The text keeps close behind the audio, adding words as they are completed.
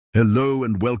Hello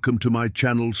and welcome to my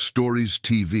channel Stories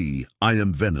TV. I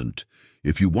am Venant.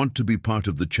 If you want to be part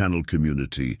of the channel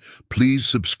community, please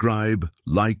subscribe,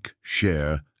 like,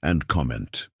 share, and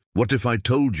comment. What if I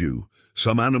told you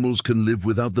some animals can live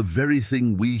without the very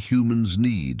thing we humans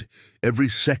need every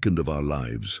second of our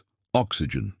lives?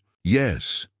 Oxygen.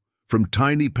 Yes. From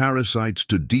tiny parasites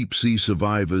to deep-sea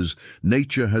survivors,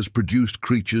 nature has produced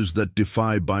creatures that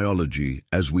defy biology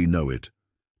as we know it.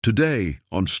 Today,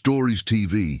 on Stories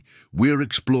TV, we're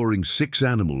exploring 6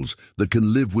 animals that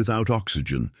can live without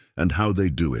oxygen and how they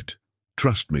do it.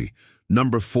 Trust me,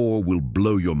 number 4 will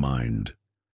blow your mind.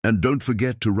 And don't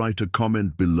forget to write a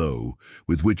comment below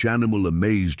with which animal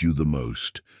amazed you the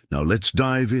most. Now let's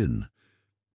dive in.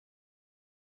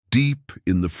 Deep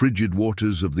in the frigid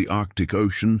waters of the Arctic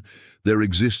Ocean, there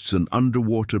exists an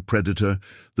underwater predator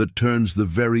that turns the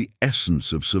very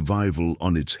essence of survival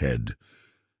on its head.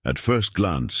 At first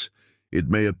glance, it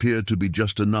may appear to be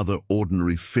just another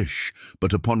ordinary fish,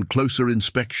 but upon closer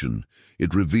inspection,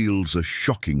 it reveals a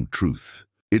shocking truth.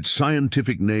 Its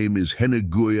scientific name is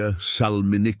Henneguia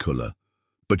salminicola,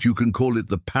 but you can call it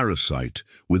the parasite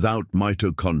without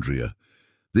mitochondria.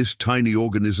 This tiny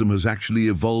organism has actually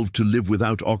evolved to live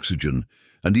without oxygen,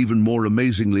 and even more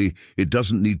amazingly, it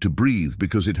doesn't need to breathe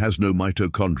because it has no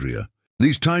mitochondria.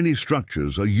 These tiny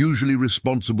structures are usually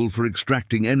responsible for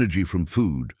extracting energy from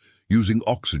food using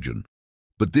oxygen.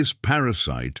 But this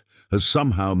parasite has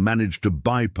somehow managed to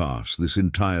bypass this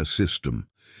entire system.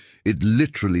 It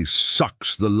literally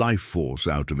sucks the life force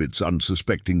out of its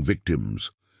unsuspecting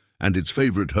victims. And its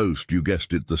favorite host, you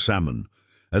guessed it, the salmon.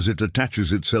 As it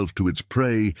attaches itself to its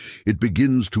prey, it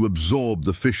begins to absorb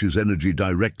the fish's energy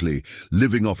directly,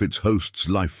 living off its host's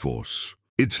life force.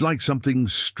 It's like something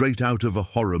straight out of a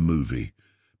horror movie.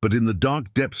 But in the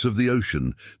dark depths of the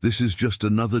ocean, this is just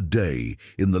another day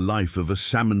in the life of a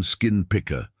salmon skin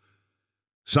picker.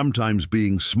 Sometimes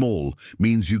being small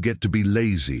means you get to be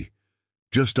lazy.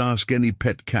 Just ask any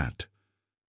pet cat.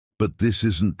 But this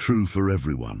isn't true for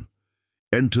everyone.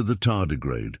 Enter the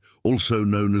tardigrade, also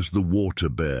known as the water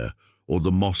bear or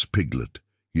the moss piglet.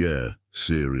 Yeah,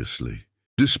 seriously.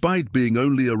 Despite being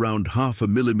only around 0.5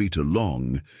 millimeter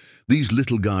long, these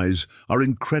little guys are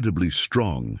incredibly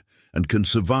strong and can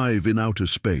survive in outer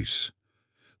space.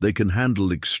 They can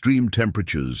handle extreme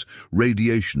temperatures,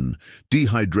 radiation,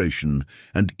 dehydration,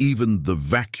 and even the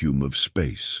vacuum of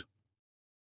space.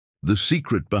 The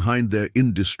secret behind their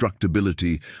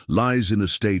indestructibility lies in a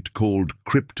state called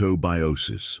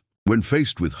cryptobiosis. When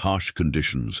faced with harsh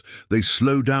conditions, they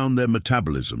slow down their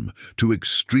metabolism to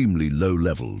extremely low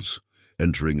levels,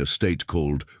 entering a state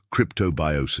called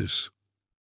cryptobiosis.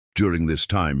 During this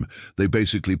time, they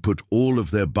basically put all of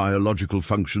their biological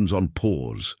functions on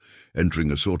pause,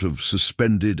 entering a sort of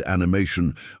suspended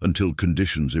animation until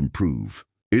conditions improve.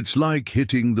 It's like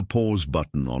hitting the pause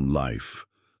button on life.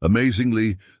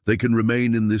 Amazingly, they can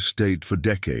remain in this state for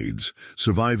decades,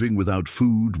 surviving without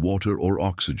food, water, or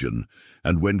oxygen,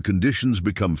 and when conditions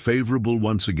become favorable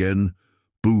once again,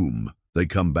 boom, they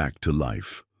come back to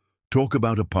life. Talk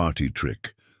about a party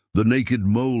trick. The naked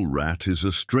mole rat is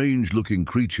a strange-looking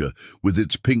creature with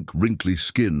its pink, wrinkly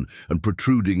skin and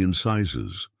protruding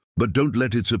incisors. But don't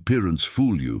let its appearance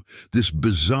fool you. This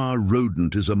bizarre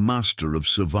rodent is a master of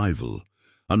survival.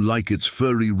 Unlike its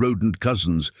furry rodent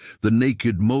cousins, the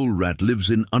naked mole rat lives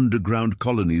in underground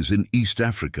colonies in East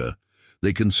Africa.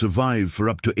 They can survive for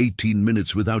up to 18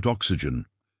 minutes without oxygen.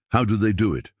 How do they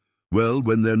do it? Well,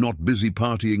 when they're not busy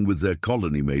partying with their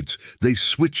colony mates, they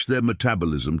switch their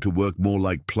metabolism to work more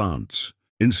like plants.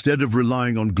 Instead of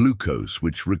relying on glucose,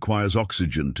 which requires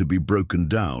oxygen to be broken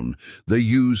down, they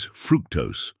use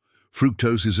fructose.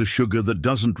 Fructose is a sugar that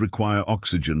doesn't require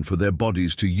oxygen for their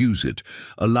bodies to use it,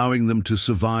 allowing them to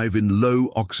survive in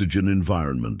low-oxygen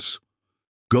environments.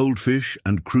 Goldfish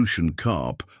and crucian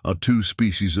carp are 2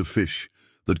 species of fish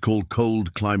that call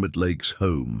cold climate lakes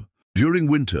home. During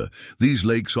winter, these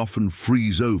lakes often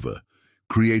freeze over,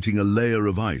 creating a layer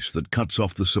of ice that cuts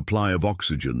off the supply of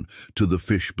oxygen to the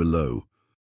fish below.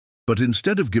 But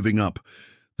instead of giving up,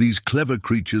 these clever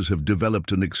creatures have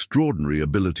developed an extraordinary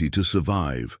ability to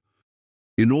survive.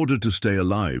 In order to stay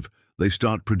alive, they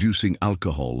start producing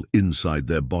alcohol inside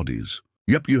their bodies.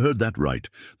 Yep, you heard that right.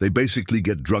 They basically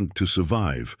get drunk to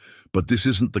survive. But this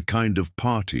isn't the kind of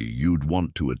party you'd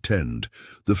want to attend.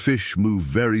 The fish move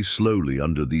very slowly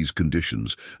under these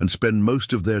conditions and spend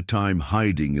most of their time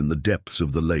hiding in the depths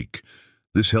of the lake.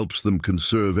 This helps them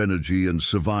conserve energy and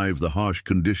survive the harsh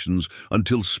conditions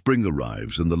until spring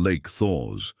arrives and the lake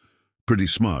thaws. Pretty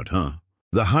smart, huh?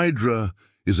 The hydra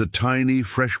is a tiny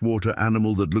freshwater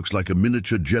animal that looks like a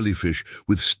miniature jellyfish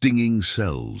with stinging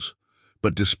cells.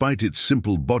 But despite its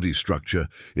simple body structure,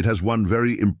 it has one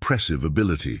very impressive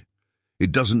ability.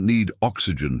 It doesn't need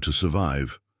oxygen to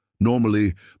survive.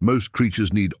 Normally, most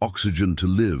creatures need oxygen to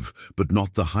live, but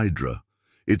not the hydra.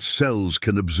 Its cells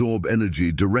can absorb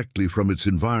energy directly from its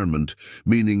environment,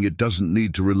 meaning it doesn't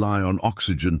need to rely on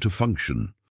oxygen to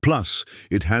function. Plus,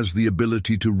 it has the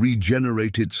ability to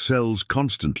regenerate its cells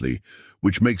constantly,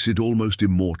 which makes it almost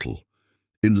immortal.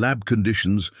 In lab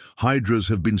conditions, hydras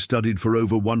have been studied for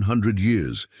over 100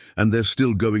 years, and they're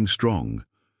still going strong.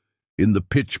 In the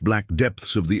pitch-black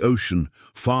depths of the ocean,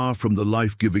 far from the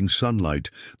life-giving sunlight,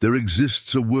 there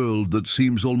exists a world that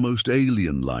seems almost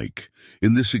alien-like.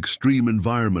 In this extreme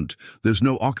environment, there's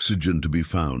no oxygen to be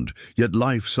found, yet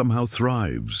life somehow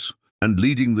thrives. And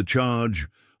leading the charge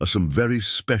are some very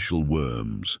special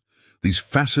worms. These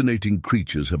fascinating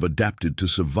creatures have adapted to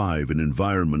survive in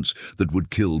environments that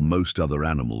would kill most other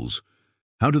animals.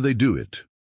 How do they do it?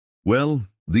 Well,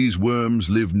 these worms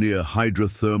live near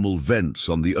hydrothermal vents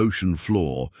on the ocean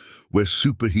floor, where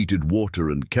superheated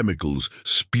water and chemicals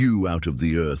spew out of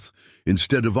the earth.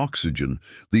 Instead of oxygen,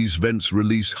 these vents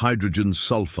release hydrogen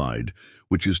sulfide,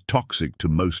 which is toxic to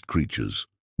most creatures.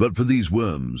 But for these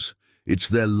worms, it's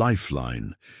their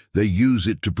lifeline. They use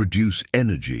it to produce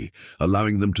energy,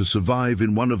 allowing them to survive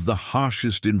in one of the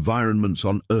harshest environments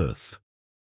on Earth.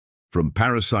 From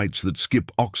parasites that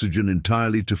skip oxygen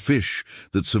entirely to fish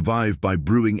that survive by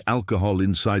brewing alcohol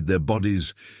inside their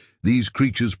bodies, these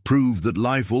creatures prove that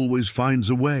life always finds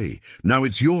a way. Now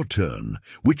it's your turn.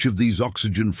 Which of these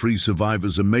oxygen-free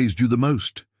survivors amazed you the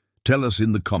most? Tell us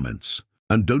in the comments.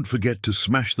 And don't forget to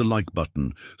smash the like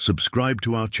button, subscribe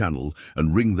to our channel,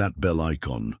 and ring that bell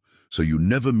icon, so you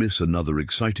never miss another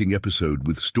exciting episode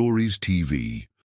with Stories TV.